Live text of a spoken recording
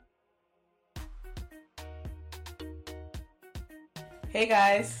Hey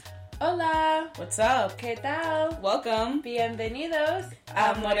guys, Hola, what's up? ¿qué tal? Welcome Bienvenidos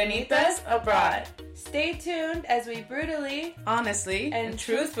a Morenitas Abroad. Stay tuned as we brutally Honestly and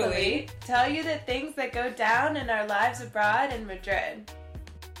truthfully tell you the things that go down in our lives abroad in Madrid.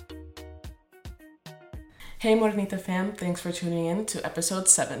 Hey Morenita fam, thanks for tuning in to episode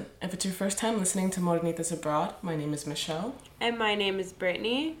 7. If it's your first time listening to Morenitas Abroad, my name is Michelle. And my name is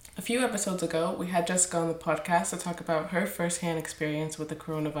Brittany. A few episodes ago, we had Jessica on the podcast to talk about her first-hand experience with the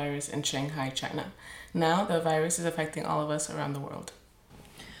coronavirus in Shanghai, China. Now, the virus is affecting all of us around the world.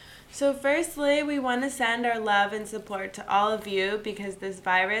 So firstly, we want to send our love and support to all of you because this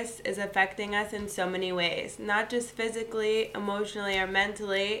virus is affecting us in so many ways. Not just physically, emotionally, or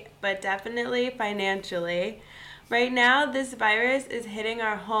mentally, but definitely financially. Right now, this virus is hitting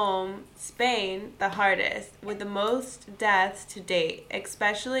our home, Spain, the hardest, with the most deaths to date,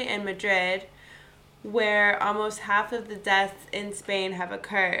 especially in Madrid, where almost half of the deaths in Spain have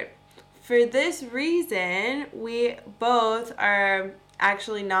occurred. For this reason, we both are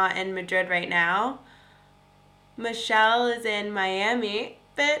actually not in Madrid right now. Michelle is in Miami,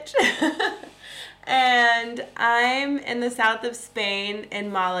 bitch. And I'm in the south of Spain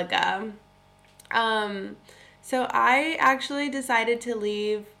in Malaga. So I actually decided to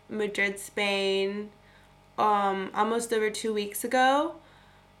leave Madrid, Spain, almost over 2 weeks ago.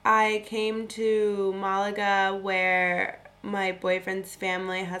 I came to Malaga where my boyfriend's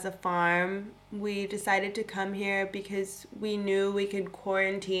family has a farm. We decided to come here because we knew we could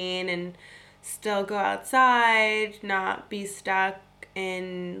quarantine and still go outside, not be stuck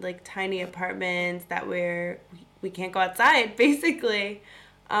in like tiny apartments that we can't go outside basically.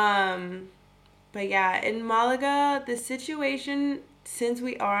 But yeah, in Malaga, the situation, since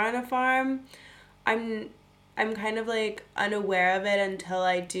we are on a farm, I'm kind of like unaware of it until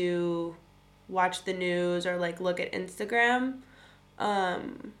I do watch the news or like look at Instagram.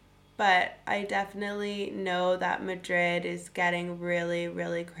 But I definitely know that Madrid is getting really,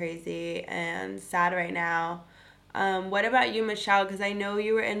 really crazy and sad right now. What about you, Michelle? Because I know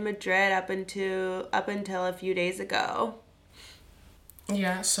you were in Madrid up until a few days ago.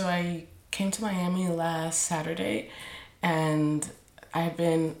 Yeah, so I came to Miami last Saturday, and I had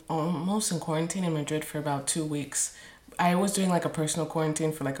been almost in quarantine in Madrid for about 2 weeks. I was doing like a personal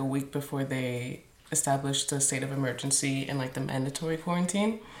quarantine for like a week before they established the state of emergency and like the mandatory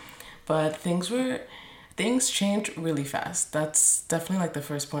quarantine. But things changed really fast. That's definitely like the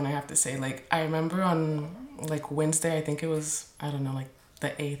first point I have to say. Like I remember on like Wednesday, I think it was, I don't know, like the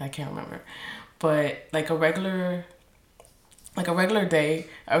 8th, I can't remember. But like a regular day,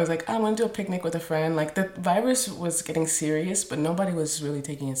 I was like, I'm gonna do a picnic with a friend. Like the virus was getting serious, but nobody was really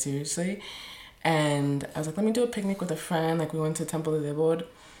taking it seriously. And I was like, let me do a picnic with a friend. Like we went to Temple de Debod.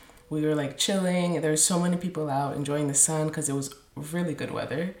 We were like chilling. There were so many people out enjoying the sun because it was really good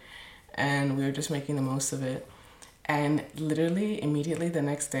weather. And we were just making the most of it. And literally immediately the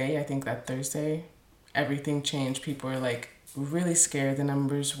next day, I think that Thursday, everything changed. People were like really scared. The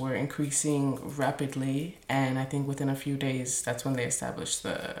numbers were increasing rapidly. And I think within a few days, that's when they established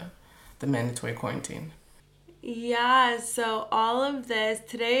the mandatory quarantine. Yeah, so all of this,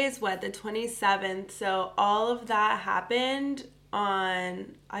 today is what, the 27th, so all of that happened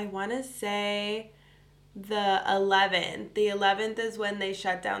on, I want to say, the 11th. The 11th is when they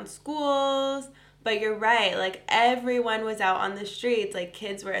shut down schools, but you're right, like everyone was out on the streets, like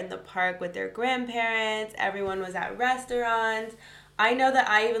kids were in the park with their grandparents, everyone was at restaurants. I know that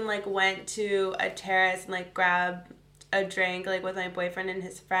I even like went to a terrace and like grabbed a drink like with my boyfriend and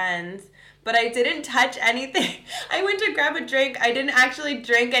his friends, but I didn't touch anything. I went to grab a drink. I didn't actually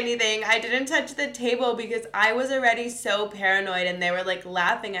drink anything. I didn't touch the table because I was already so paranoid, and they were like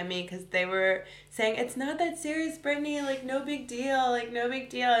laughing at me because they were saying, it's not that serious, Brittany, like no big deal, like no big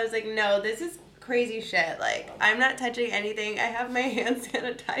deal. I was like, no, this is crazy shit. Like I'm not touching anything. I have my hand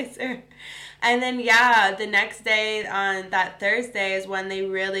sanitizer. And then yeah, the next day on that Thursday is when they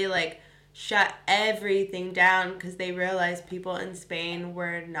really like shut everything down because they realized people in Spain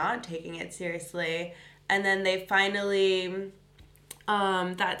were not taking it seriously. And then they finally,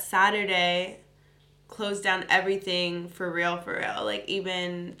 that Saturday, closed down everything for real. Like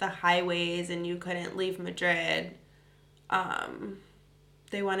even the highways, and you couldn't leave Madrid.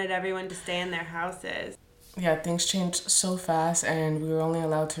 They wanted everyone to stay in their houses. Yeah, things changed so fast, and we were only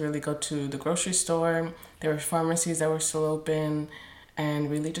allowed to really go to the grocery store. There were pharmacies that were still open,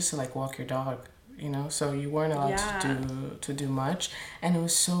 and really just to like walk your dog, you know, so you weren't allowed to do much. And it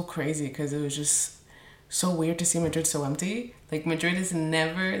was so crazy because it was just so weird to see Madrid so empty. Like Madrid is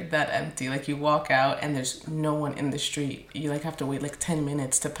never that empty. Like you walk out and there's no one in the street. You like have to wait like 10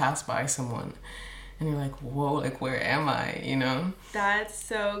 minutes to pass by someone. and you're like, whoa, like where am I, you know? That's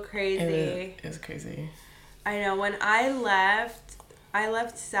so crazy. It was crazy. I know. When I left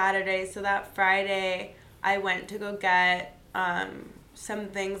Saturday, so that Friday I went to go get some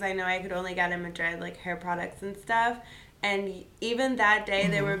things I know I could only get in Madrid, like hair products and stuff. And even that day,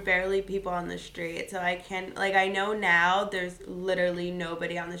 there were barely people on the street. So I can't, like, I know now there's literally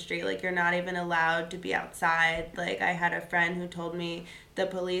nobody on the street. Like, you're not even allowed to be outside. Like, I had a friend who told me the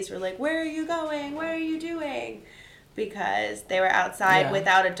police were like, where are you going? What are you doing? Because they were outside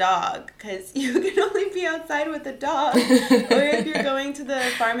without a dog. Because you can only be outside with a dog. Or if you're going to the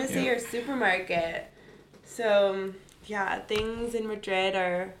pharmacy or supermarket. So, yeah, things in Madrid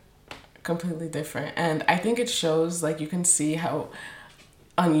are completely different, and I think it shows, like, you can see how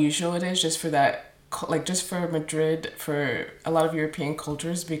unusual it is just for that, like, just for Madrid, for a lot of European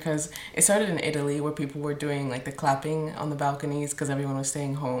cultures, because it started in Italy where people were doing like the clapping on the balconies because everyone was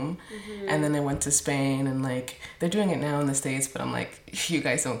staying home. And then they went to Spain, and like they're doing it now in the States, but I'm like, you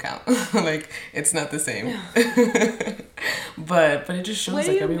guys don't count. Like, it's not the same. but it just shows, what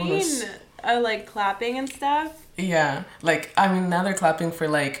like, do you everyone mean? was Like clapping and stuff? Yeah, like, I mean, now they're clapping for,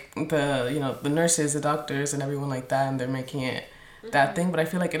 like, the nurses, the doctors, and everyone like that, and they're making it that thing. But I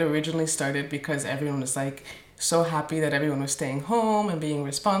feel like it originally started because everyone was, like, so happy that everyone was staying home and being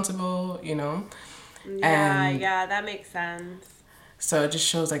responsible, you know? Yeah, that makes sense. So it just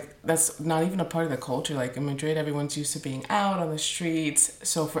shows, like, that's not even a part of the culture. Like, in Madrid, everyone's used to being out on the streets.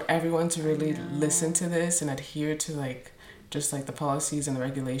 So for everyone to really listen to this and adhere to, like, just like the policies and the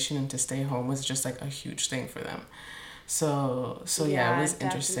regulation and to stay home was just like a huge thing for them. So yeah, it was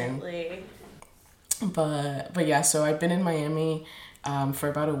definitely. interesting. But yeah, so I've been in Miami for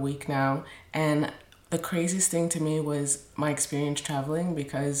about a week now, and the craziest thing to me was my experience traveling,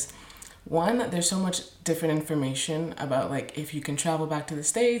 because one, there's so much different information about, like, if you can travel back to the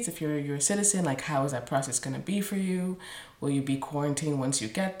States, if you're a citizen, like, how is that process going to be for you? Will you be quarantined once you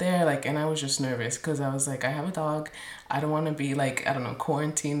get there? Like, and I was just nervous because I was like, I have a dog. I don't want to be, like, I don't know,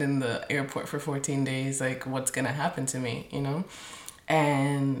 quarantined in the airport for 14 days. Like, what's going to happen to me, you know?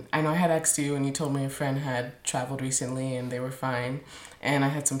 And I know I had asked you, and you told me a friend had traveled recently and they were fine. And I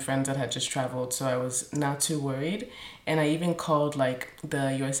had some friends that had just traveled, so I was not too worried. And I even called, like,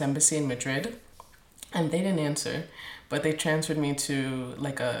 the U.S. Embassy in Madrid, and they didn't answer. But they transferred me to,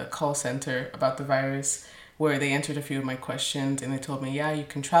 like, a call center about the virus, where they answered a few of my questions, and they told me, yeah, you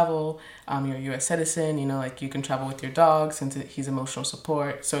can travel. You're a U.S. citizen, you know, like, you can travel with your dog since he's emotional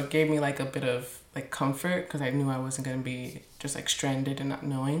support. So it gave me, like, a bit of, like, comfort, because I knew I wasn't going to be just, like, stranded and not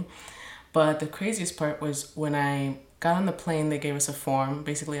knowing. But the craziest part was when I got on the plane, they gave us a form,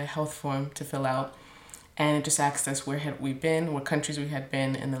 basically a health form to fill out. And it just asked us where had we been, what countries we had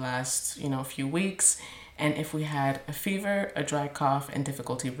been in the last, few weeks, and if we had a fever, a dry cough, and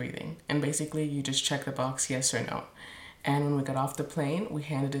difficulty breathing. And basically, you just check the box yes or no. And when we got off the plane, we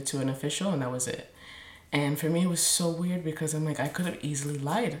handed it to an official, and that was it. And for me, it was so weird because I'm like, I could have easily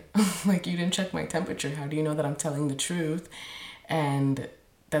lied. Like, you didn't check my temperature. How do you know that I'm telling the truth? And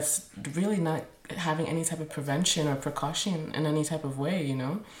that's really not having any type of prevention or precaution in any type of way, you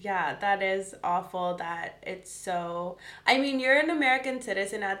know? Yeah, that is awful that it's so... I mean, you're an American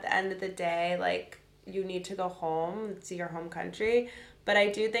citizen at the end of the day. Like, you need to go home to your home country. But I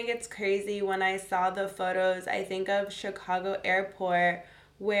do think it's crazy when I saw the photos, I think of Chicago airport,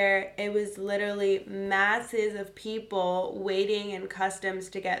 where it was literally masses of people waiting in customs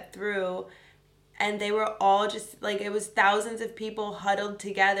to get through. And they were all just, like, it was thousands of people huddled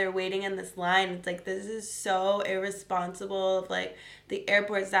together waiting in this line. It's like, this is so irresponsible of, like, the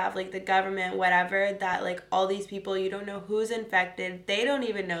airport staff, like, the government, whatever, that, like, all these people, you don't know who's infected. They don't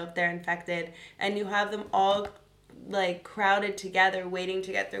even know if they're infected. And you have them all, like, crowded together waiting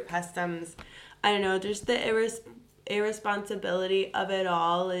to get through customs. I don't know, just the irresponsibility of it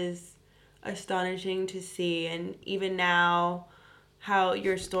all is astonishing to see. And even now, how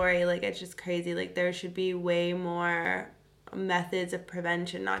your story, like, it's just crazy. Like, there should be way more methods of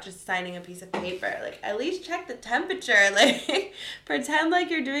prevention, not just signing a piece of paper. Like, at least check the temperature. Like, pretend like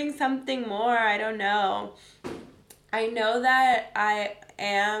you're doing something more. I don't know. I know that I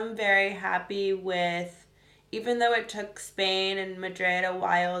am very happy with, even though it took Spain and Madrid a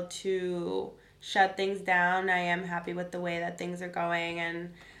while to shut things down, I am happy with the way that things are going.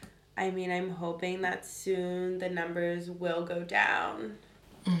 And I mean, I'm hoping that soon the numbers will go down.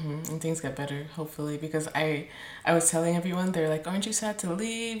 And things get better, hopefully, because I was telling everyone, they're like, aren't you sad to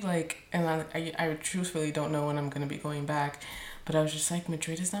leave? Like, and I truthfully don't know when I'm going to be going back. But I was just like,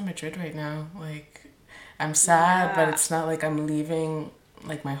 Madrid is not Madrid right now. Like, I'm sad, but it's not like I'm leaving,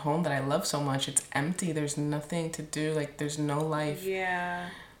 like, my home that I love so much. It's empty. There's nothing to do. Like, there's no life. Yeah.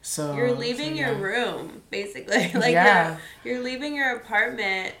 So you're leaving your yeah. room, basically. Like, Yeah. you're leaving your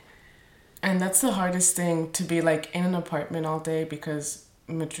apartment. And that's the hardest thing, to be like in an apartment all day, because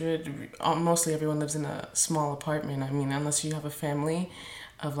Madrid, mostly everyone lives in a small apartment. I mean, unless you have a family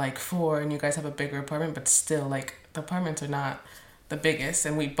of like four and you guys have a bigger apartment, but still, like, the apartments are not the biggest.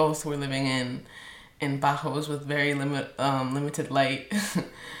 And we both were living in bajos with very limited light.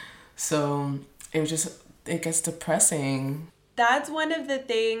 So it gets depressing. That's one of the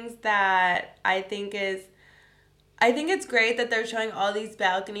things that I think it's great that they're showing all these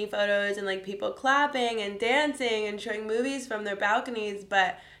balcony photos and like people clapping and dancing and showing movies from their balconies,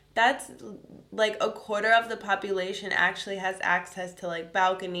 but that's like a quarter of the population actually has access to like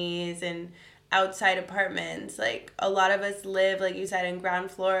balconies and outside apartments. Like a lot of us live, like you said, in ground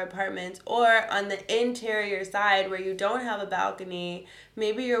floor apartments or on the interior side where you don't have a balcony.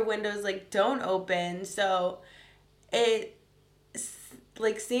 Maybe your windows like don't open. So it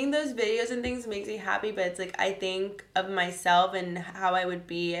like seeing those videos and things makes me happy, but it's like I think of myself and how I would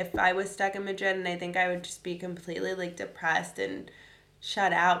be if I was stuck in Madrid, and I think I would just be completely like depressed and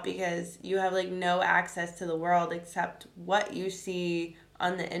shut out because you have like no access to the world except what you see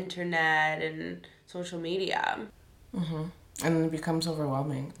on the internet and social media. Mm-hmm. And it becomes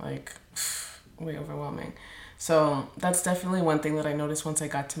overwhelming, like way overwhelming. So that's definitely one thing that I noticed once I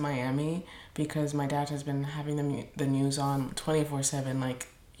got to Miami, because my dad has been having the news on 24/7. Like,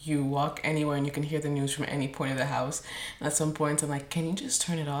 you walk anywhere and you can hear the news from any point of the house. And at some points, I'm like, can you just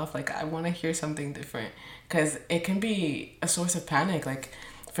turn it off? Like, I want to hear something different, because it can be a source of panic. Like,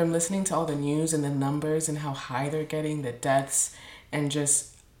 from listening to all the news and the numbers and how high they're getting, the deaths, and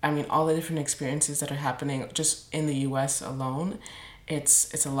just, I mean, all the different experiences that are happening just in the US alone,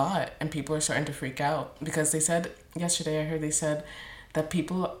 it's a lot, and people are starting to freak out, because they said yesterday, I heard they said that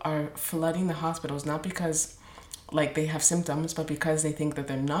people are flooding the hospitals, not because like they have symptoms, but because they think that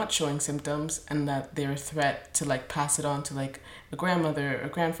they're not showing symptoms and that they're a threat to like pass it on to like a grandmother or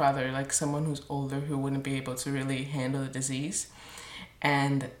grandfather, like someone who's older who wouldn't be able to really handle the disease.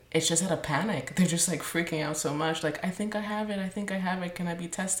 And it's just out of panic. They're just like freaking out so much. Like, I think I have it. I think I have it. Can I be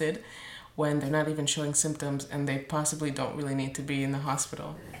tested? When they're not even showing symptoms and they possibly don't really need to be in the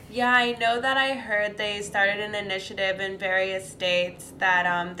hospital. Yeah, I know that I heard they started an initiative in various states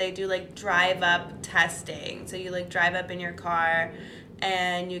that they do like drive up testing. So you like drive up in your car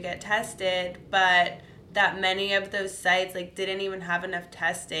and you get tested, but that many of those sites like didn't even have enough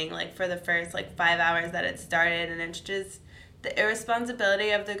testing like for the first like 5 hours that it started, and it's just the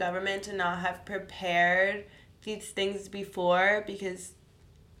irresponsibility of the government to not have prepared these things before, because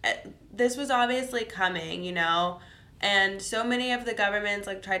this was obviously coming, you know? And so many of the governments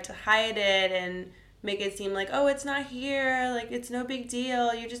like tried to hide it and make it seem like, oh, it's not here, like it's no big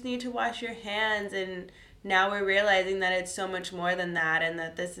deal, you just need to wash your hands. And now we're realizing that it's so much more than that, and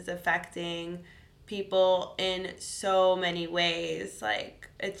that this is affecting people in so many ways. Like,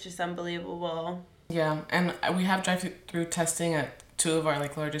 it's just unbelievable. Yeah, and we have drive-through testing at two of our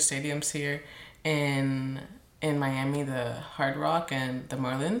like largest stadiums here in Miami, the Hard Rock and the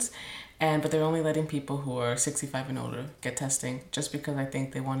Marlins. But they're only letting people who are 65 and older get testing, just because I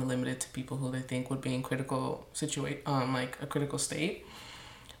think they want to limit it to people who they think would be in like a critical state.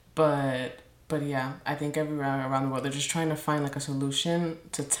 But yeah, I think everywhere around the world they're just trying to find like a solution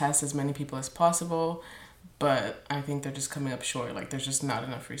to test as many people as possible. But I think they're just coming up short. Like, there's just not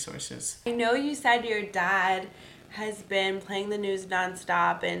enough resources. I know you said your dad has been playing the news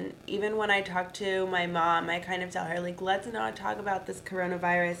nonstop, and even when I talk to my mom, I kind of tell her, like, let's not talk about this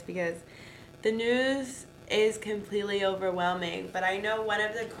coronavirus because the news is completely overwhelming. But I know one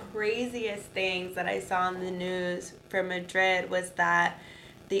of the craziest things that I saw in the news for Madrid was that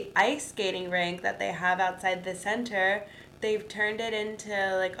the ice skating rink that they have outside the center, they've turned it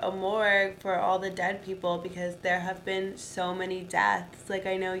into like a morgue for all the dead people because there have been so many deaths. Like,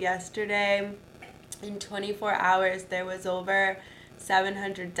 I know yesterday in 24 hours there was over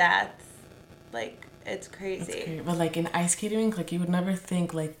 700 deaths. Like, it's crazy. But like in ice skating rink, like you would never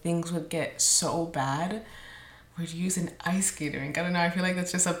think like things would get so bad where you use an ice skating rink. I don't know, I feel like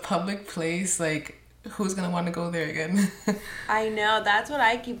that's just a public place. Like, who's gonna want to go there again? I know, that's what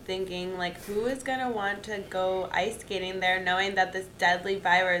I keep thinking. Like, who is gonna want to go ice skating there knowing that this deadly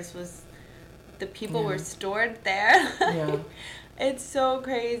virus was, the people were stored there? Yeah. It's so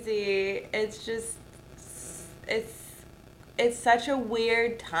crazy. It's just, it's such a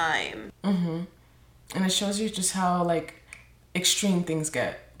weird time. Mm-hmm. And it shows you just how like extreme things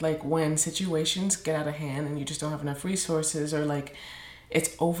get. Like, when situations get out of hand and you just don't have enough resources, or like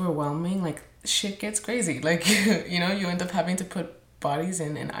it's overwhelming, like shit gets crazy. Like, you know, you end up having to put bodies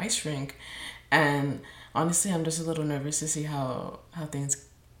in an ice rink. And honestly, I'm just a little nervous to see how things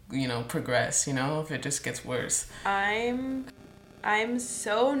progress, if it just gets worse. I'm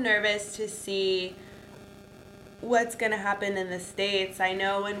so nervous to see what's going to happen in the States. I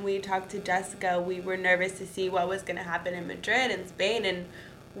know when we talked to Jessica, we were nervous to see what was going to happen in Madrid and Spain, and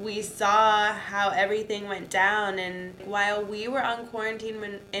we saw how everything went down. And while we were on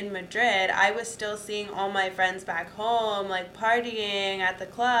quarantine in Madrid, I was still seeing all my friends back home, like partying at the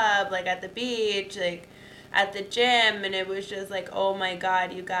club, like at the beach, like at the gym, and it was just like, oh my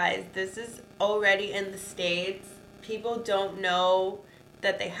God, you guys, this is already in the States. People don't know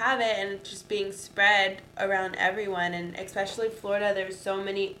that they have it, and it's just being spread around everyone. And especially Florida, there's so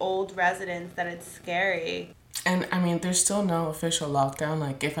many old residents that it's scary. And I mean, there's still no official lockdown.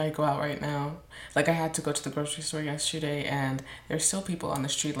 Like, if I go out right now, like, I had to go to the grocery store yesterday, and there's still people on the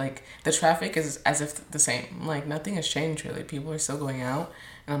street. Like, the traffic is as if the same. Like, nothing has changed, really. People are still going out.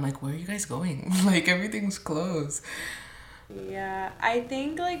 And I'm like, where are you guys going? Like, everything's closed. Yeah, I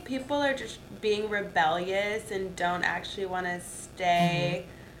think, like, people are just being rebellious and don't actually want to stay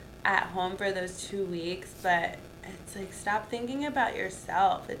at home for those 2 weeks. But it's like, stop thinking about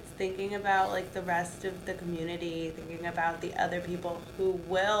yourself. It's thinking about, like, the rest of the community, thinking about the other people who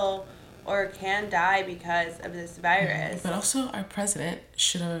will or can die because of this virus. But also, our president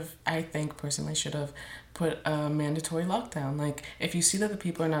I think personally, should have put a mandatory lockdown. Like, if you see that the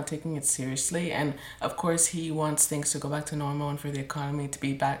people are not taking it seriously, and of course he wants things to go back to normal and for the economy to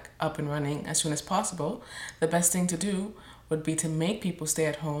be back up and running as soon as possible, the best thing to do would be to make people stay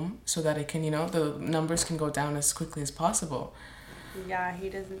at home so that it can, the numbers can go down as quickly as possible. Yeah, he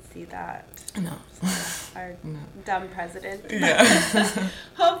doesn't see that. No. Our dumb president. Yeah.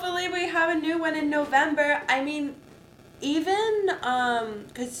 Hopefully we have a new one in November. I mean, even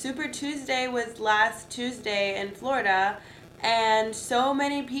because Super Tuesday was last Tuesday in Florida, and so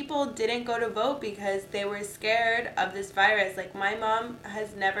many people didn't go to vote because they were scared of this virus. Like, my mom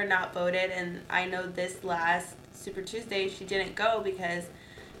has never not voted, and I know this last Super Tuesday she didn't go because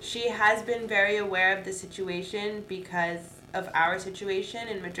she has been very aware of the situation because of our situation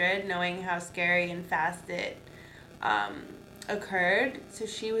in Madrid, knowing how scary and fast it occurred. So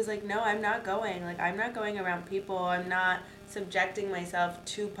she was like, no, I'm not going. Like, I'm not going around people. I'm not subjecting myself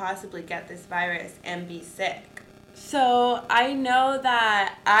to possibly get this virus and be sick. So I know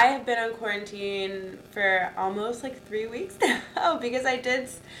that I have been on quarantine for almost like 3 weeks now because I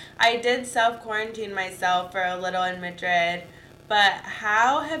did self-quarantine myself for a little in Madrid. But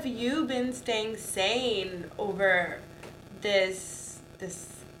how have you been staying sane over this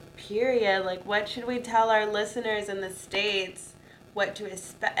period? Like, what should we tell our listeners in the States what to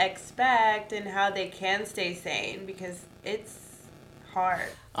expect and how they can stay sane, because it's hard?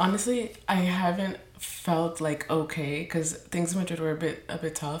 Honestly, I haven't felt like okay, because things in Madrid were a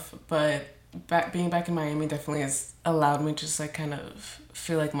bit tough, but being back in Miami definitely has allowed me to just like kind of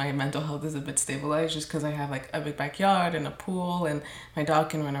feel like my mental health is a bit stabilized, just because I have like a big backyard and a pool and my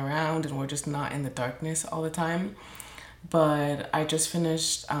dog can run around and we're just not in the darkness all the time. But I just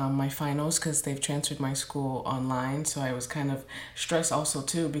finished my finals because they've transferred my school online, so I was kind of stressed also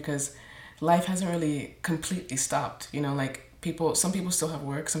too, because life hasn't really completely stopped, like some people still have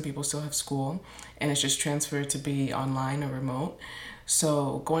work, some people still have school, and it's just transferred to be online or remote.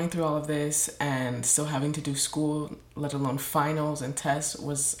 So going through all of this and still having to do school, let alone finals and tests,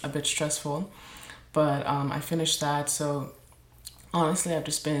 was a bit stressful. But I finished that, so honestly I've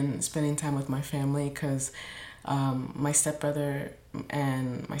just been spending time with my family, because my stepbrother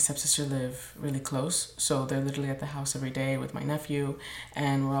and my stepsister live really close, so they're literally at the house every day with my nephew,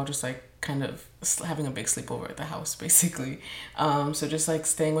 and we're all just like kind of having a big sleepover at the house basically. So just like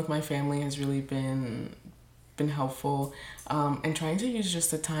staying with my family has really been helpful, and trying to use just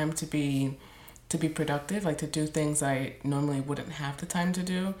the time to be productive, like to do things I normally wouldn't have the time to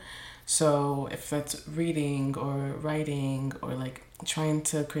do. So if that's reading or writing or like trying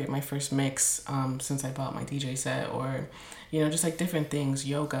to create my first mix since I bought my DJ set, or just like different things,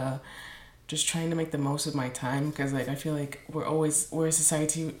 yoga, just trying to make the most of my time, because like I feel like we're a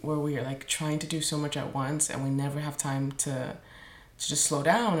society where we are like trying to do so much at once and we never have time to just slow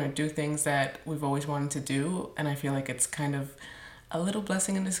down or do things that we've always wanted to do. And I feel like it's kind of a little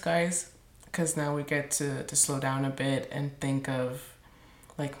blessing in disguise, because now we get to slow down a bit and think of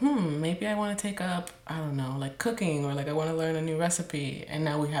like, maybe I want to take up, I don't know, like cooking, or like I want to learn a new recipe, and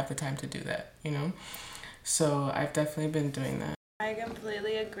now we have the time to do that, So I've definitely been doing that. I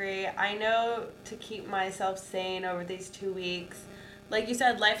completely agree. I know to keep myself sane over these 2 weeks, like you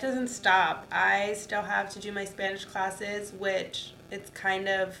said, life doesn't stop. I still have to do my Spanish classes, which it's kind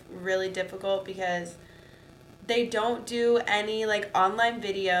of really difficult because they don't do any like online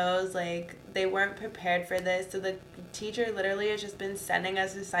videos. Like, they weren't prepared for this, so the teacher literally has just been sending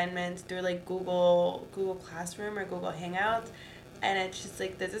us assignments through like Google Classroom or Google Hangouts. And it's just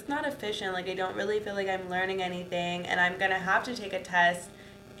like, this is not efficient. Like, I don't really feel like I'm learning anything. And I'm going to have to take a test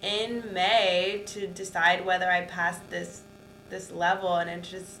in May to decide whether I passed this level. And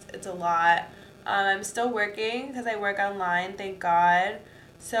it's a lot. I'm still working because I work online, thank God.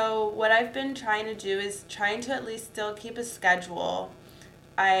 So what I've been trying to do is trying to at least still keep a schedule.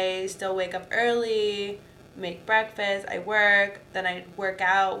 I still wake up early, make breakfast, I work, then I work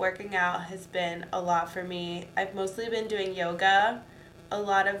out. Working out has been a lot for me. I've mostly been doing yoga. A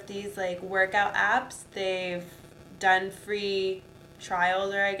lot of these like workout apps, they've done free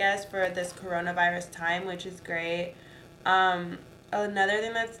trials, or I guess, for this coronavirus time, which is great. Another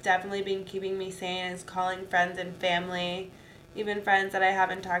thing that's definitely been keeping me sane is calling friends and family, even friends that I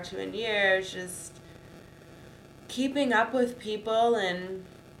haven't talked to in years, just keeping up with people and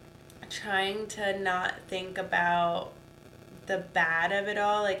trying to not think about the bad of it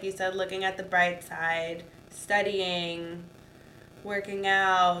all. Like you said, looking at the bright side, studying, working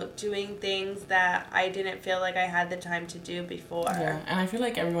out, doing things that I didn't feel like I had the time to do before. Yeah, and I feel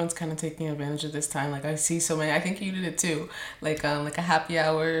like everyone's kind of taking advantage of this time. Like I see so many. I think you did it too. Like a happy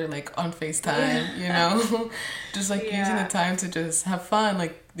hour, like on FaceTime. You know, just like using the time to just have fun.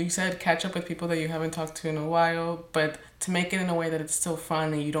 Like you said, catch up with people that you haven't talked to in a while, but to make it in a way that it's still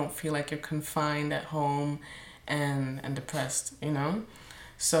fun and you don't feel like you're confined at home and depressed. You know,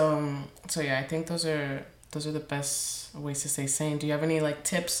 so yeah, I think those are the best ways to stay sane. Do you have any like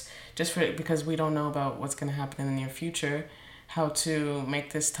tips, just for, because we don't know about what's going to happen in the near future, how to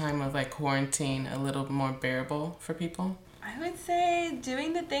make this time of like quarantine a little more bearable for people? I would say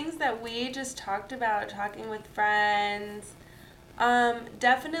doing the things that we just talked about, talking with friends,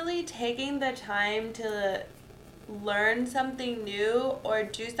 definitely taking the time to learn something new or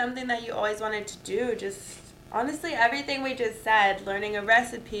do something that you always wanted to do. Just honestly, everything we just said, learning a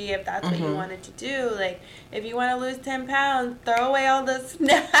recipe if that's what you wanted to do. Like, if you want to lose 10 pounds, throw away all the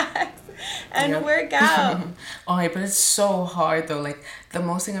snacks and work out. Oh, but it's so hard though. Like, the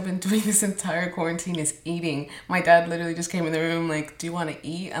most thing I've been doing this entire quarantine is eating. My dad literally just came in the room like, do you want to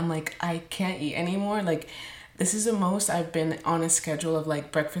eat? I'm like, I can't eat anymore. Like, this is the most I've been on a schedule of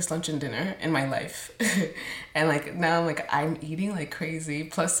like breakfast, lunch, and dinner in my life. And like, now I'm like, I'm eating like crazy.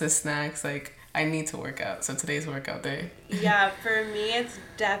 Plus the snacks, like, I need to work out. So today's workout day. Yeah, for me, it's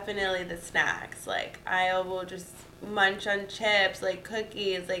definitely the snacks. Like, I will just munch on chips, like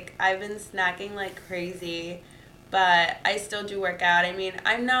cookies. Like, I've been snacking like crazy, but I still do work out. I mean,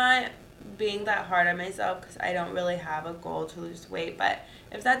 I'm not being that hard on myself because I don't really have a goal to lose weight, but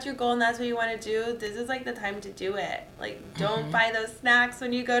if that's your goal and that's what you want to do, this is like the time to do it. Like, don't buy those snacks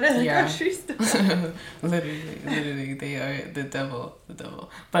when you go to the grocery store. literally, they are the devil.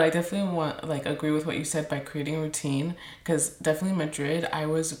 But I definitely agree with what you said by creating a routine, because definitely in Madrid, I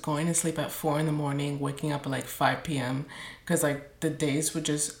was going to sleep at 4 a.m, waking up at like 5 p.m, because like the days would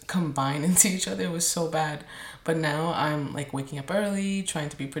just combine into each other. It was so bad. But now I'm like waking up early, trying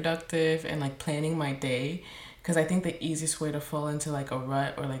to be productive, and like planning my day. Because I think the easiest way to fall into like a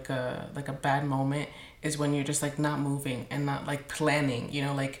rut or like a bad moment is when you're just like not moving and not like planning, you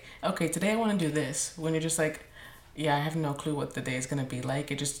know, like, okay, today I want to do this. When you're just like, yeah, I have no clue what the day is going to be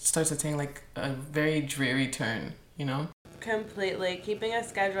like. It just starts to take like a very dreary turn, you know? Completely. Keeping a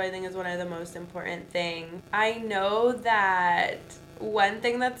schedule, I think, is one of the most important things. I know that one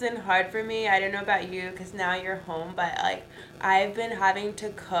thing that's been hard for me, I don't know about you because now you're home, but like I've been having to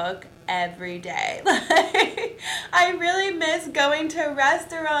cook every day. Like, I really miss going to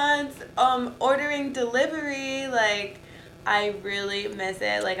restaurants, ordering delivery. Like, I really miss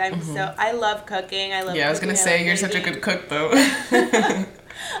it. Like, I love cooking. I was gonna say, you're such a good cook though.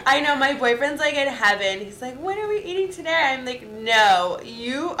 I know, my boyfriend's like in heaven. He's like, what are we eating today? I'm like, no,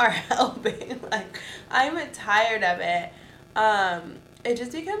 you are helping. Like, I'm tired of it. It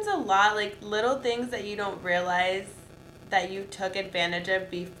just becomes a lot, like little things that you don't realize that you took advantage of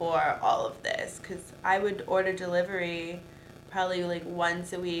before all of this. Because I would order delivery probably like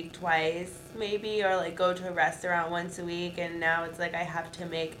once a week, twice maybe, or like go to a restaurant once a week, and now it's like I have to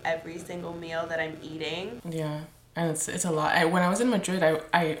make every single meal that I'm eating. Yeah. And it's a lot. When I was in Madrid,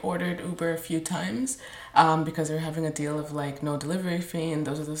 I ordered Uber a few times because they were having a deal of like no delivery fee and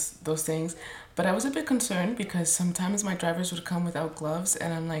those things. But I was a bit concerned because sometimes my drivers would come without gloves,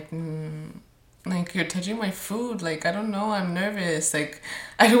 and I'm like, like, you're touching my food. Like, I don't know. I'm nervous. Like,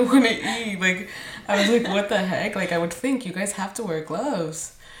 I don't want to eat. Like, I was like, what the heck? Like, I would think you guys have to wear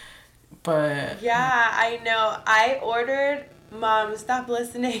gloves. But yeah, I know. I ordered. Mom, stop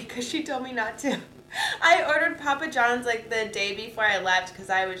listening, because she told me not to. I ordered Papa John's like the day before I left because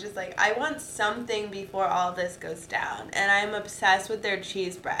I was just like, I want something before all this goes down. And I'm obsessed with their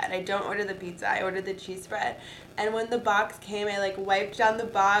cheese bread. I don't order the pizza, I ordered the cheese bread. And when the box came, I like wiped down the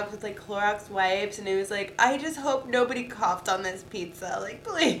box with like Clorox wipes, and it was like, I just hope nobody coughed on this pizza. Like,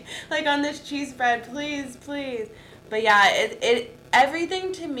 please, like on this cheese bread, please, please. But yeah, it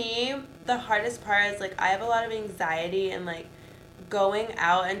everything to me, the hardest part is like I have a lot of anxiety and like going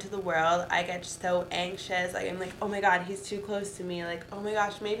out into the world, I get so anxious. Like I'm like, oh my god, he's too close to me. Like, oh my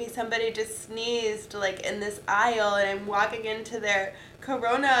gosh, maybe somebody just sneezed like in this aisle and I'm walking into their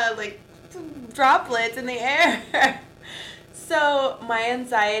corona like droplets in the air. So my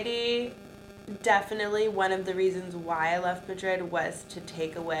anxiety, definitely one of the reasons why I left Madrid was to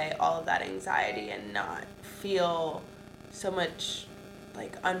take away all of that anxiety and not feel so much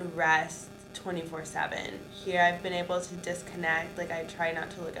like unrest 24/7. Here I've been able to disconnect. Like I try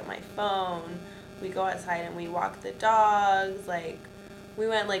not to look at my phone. We go outside and we walk the dogs. Like we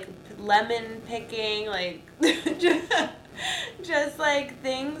went like lemon picking, like just like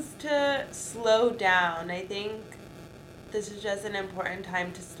things to slow down. I think this is just an important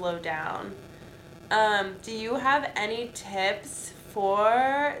time to slow down. Do you have any tips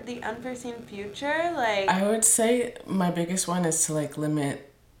for the unforeseen future? Like I would say my biggest one is to like limit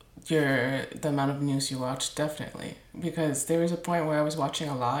the amount of news you watch, definitely, because there was a point where I was watching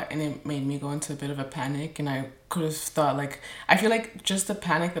a lot and it made me go into a bit of a panic, and I could have thought like I feel like just the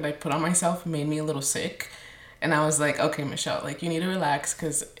panic that I put on myself made me a little sick. And I was like, okay, Michelle, like you need to relax,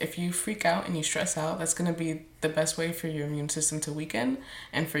 because if you freak out and you stress out, that's going to be the best way for your immune system to weaken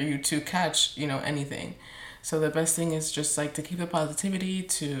and for you to catch, anything. So the best thing is just like to keep the positivity,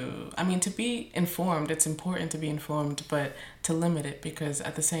 to be informed. It's important to be informed, but to limit it, because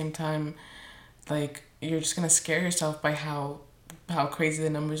at the same time, like you're just going to scare yourself by how crazy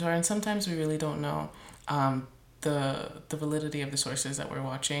the numbers are. And sometimes we really don't know the validity of the sources that we're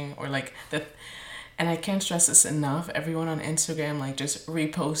watching, or like the. And I can't stress this enough. Everyone on Instagram, like just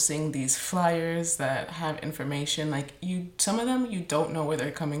reposting these flyers that have information. Like some of them you don't know where they're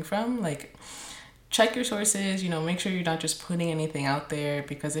coming from. Like check your sources. Make sure you're not just putting anything out there,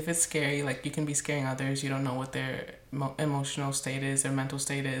 because if it's scary, like you can be scaring others. You don't know what their emotional state is, their mental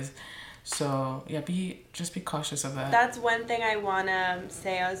state is. So yeah, just be cautious of that. That's one thing I wanna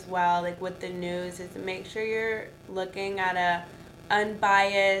say as well. Like with the news, is make sure you're looking at a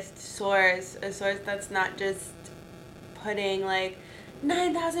unbiased source, a source that's not just putting like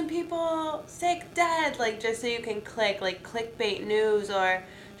 9,000 people sick, dead, like just so you can click, like clickbait news, or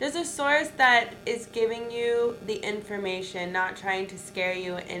just a source that is giving you the information, not trying to scare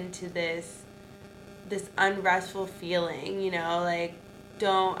you into this unrestful feeling, like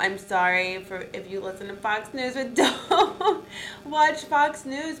I'm sorry for if you listen to Fox News, but don't watch Fox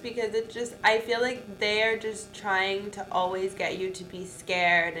News, because I feel like they're just trying to always get you to be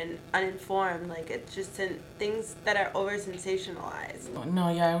scared and uninformed. Like it's just things that are over sensationalized. No,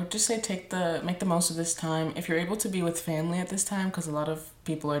 yeah, I would just say make the most of this time. If you're able to be with family at this time, because a lot of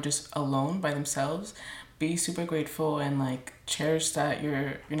people are just alone by themselves, be super grateful and like cherish that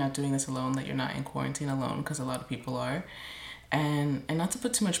you're not doing this alone, that you're not in quarantine alone, because a lot of people are. And not to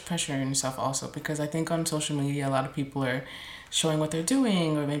put too much pressure on yourself also, because I think on social media a lot of people are showing what they're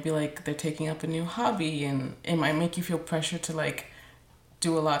doing, or maybe like they're taking up a new hobby, and it might make you feel pressure to like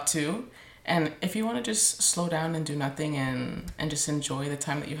do a lot too. And if you want to just slow down and do nothing and just enjoy the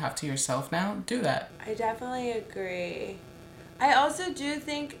time that you have to yourself now, do that. I definitely agree. I also do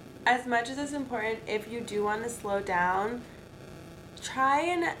think, as much as it's important, if you do want to slow down, try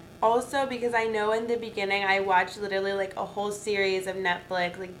and also, because I know in the beginning I watched literally like a whole series of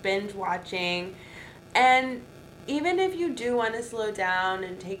Netflix, like binge watching. And even if you do want to slow down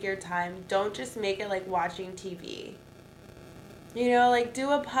and take your time, don't just make it like watching TV. Like do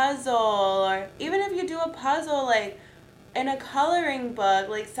a puzzle, or even if you do a puzzle like in a coloring book,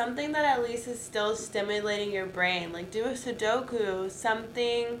 like something that at least is still stimulating your brain. Like do a Sudoku,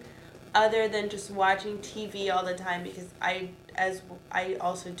 something other than just watching TV all the time, because I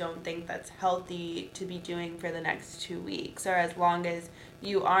also don't think that's healthy to be doing for the next 2 weeks, or as long as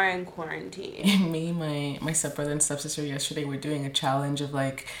you are in quarantine. Me, my stepbrother and stepsister yesterday were doing a challenge of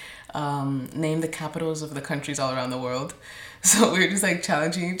like name the capitals of the countries all around the world. So we were just like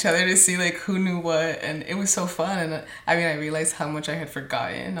challenging each other to see like who knew what, and it was so fun. And I realized how much I had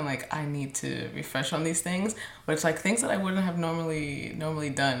forgotten. I'm like, I need to refresh on these things, but it's like things that I wouldn't have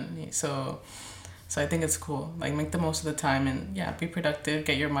normally done. So I think it's cool. Like make the most of the time, and yeah, be productive,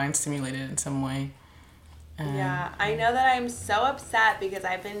 get your mind stimulated in some way. Yeah, I know that I'm so upset because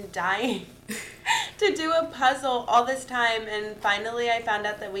I've been dying to do a puzzle all this time, and finally I found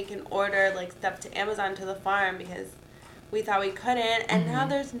out that we can order like stuff to Amazon to the farm because we thought we couldn't, and now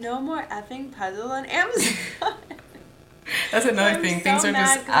there's no more effing puzzle on Amazon. That's another I'm thing. so Things are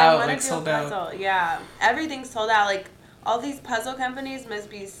mad just 'cause I out, wanna like do a sold out. puzzle. Yeah, everything's sold out. Like all these puzzle companies must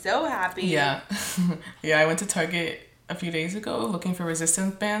be so happy. Yeah. Yeah, I went to Target a few days ago looking for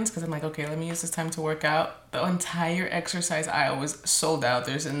resistance bands because I'm like, okay, let me use this time to work out. The entire exercise aisle was sold out.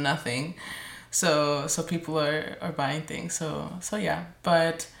 There's nothing. So people are buying things. So yeah.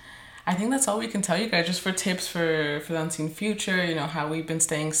 But I think that's all we can tell you guys, just for tips for the unseen future, you know, how we've been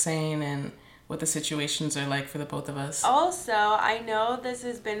staying sane and what the situations are like for the both of us. Also, I know this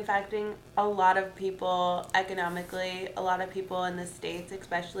has been affecting a lot of people economically. A lot of people in the States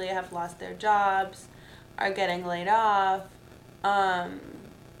especially have lost their jobs, are getting laid off.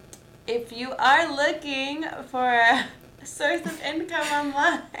 If you are looking for a source of income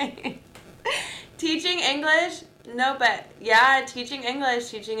online, teaching English, no, but yeah, teaching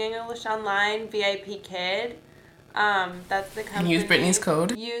English online, VIP Kid. That's the company. And use Brittany's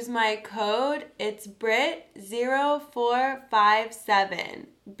code. Use my code. It's Brit0457.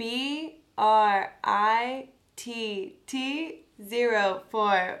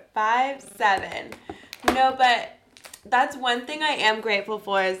 BRITT0457. No, but that's one thing I am grateful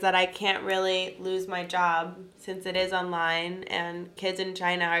for is that I can't really lose my job since it is online and kids in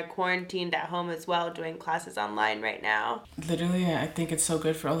China are quarantined at home as well doing classes online right now. Literally, I think it's so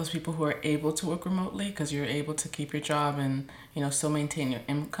good for all those people who are able to work remotely because you're able to keep your job and, you know, still maintain your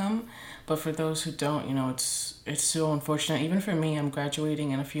income. But for those who don't, you know, it's so unfortunate. Even for me, I'm graduating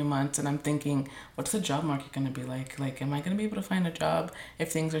in a few months and I'm thinking, what's the job market going to be like? Like, am I going to be able to find a job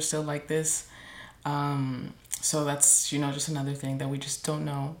if things are still like this? So that's, you know, just another thing that we just don't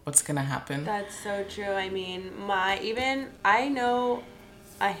know what's going to happen. That's so true. I mean, I know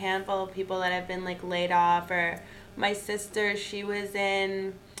a handful of people that have been like laid off, or my sister, she was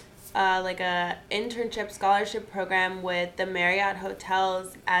in like a internship scholarship program with the Marriott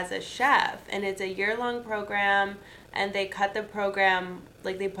hotels as a chef, and it's a year-long program, and they cut the program,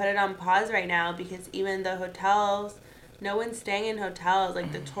 like they put it on pause right now because even the hotels, no one's staying in hotels,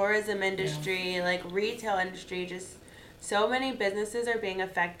 like the tourism industry, like retail industry, just so many businesses are being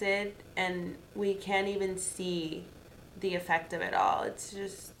affected and we can't even see the effect of it all. It's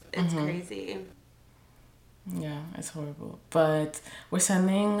crazy. Yeah, it's horrible. But we're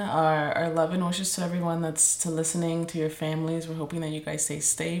sending our love and wishes to everyone that's listening, to your families. We're hoping that you guys stay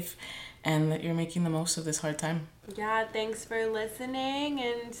safe and that you're making the most of this hard time. Yeah, thanks for listening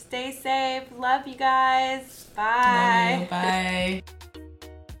and stay safe. Love you guys. Bye. Love you. Bye.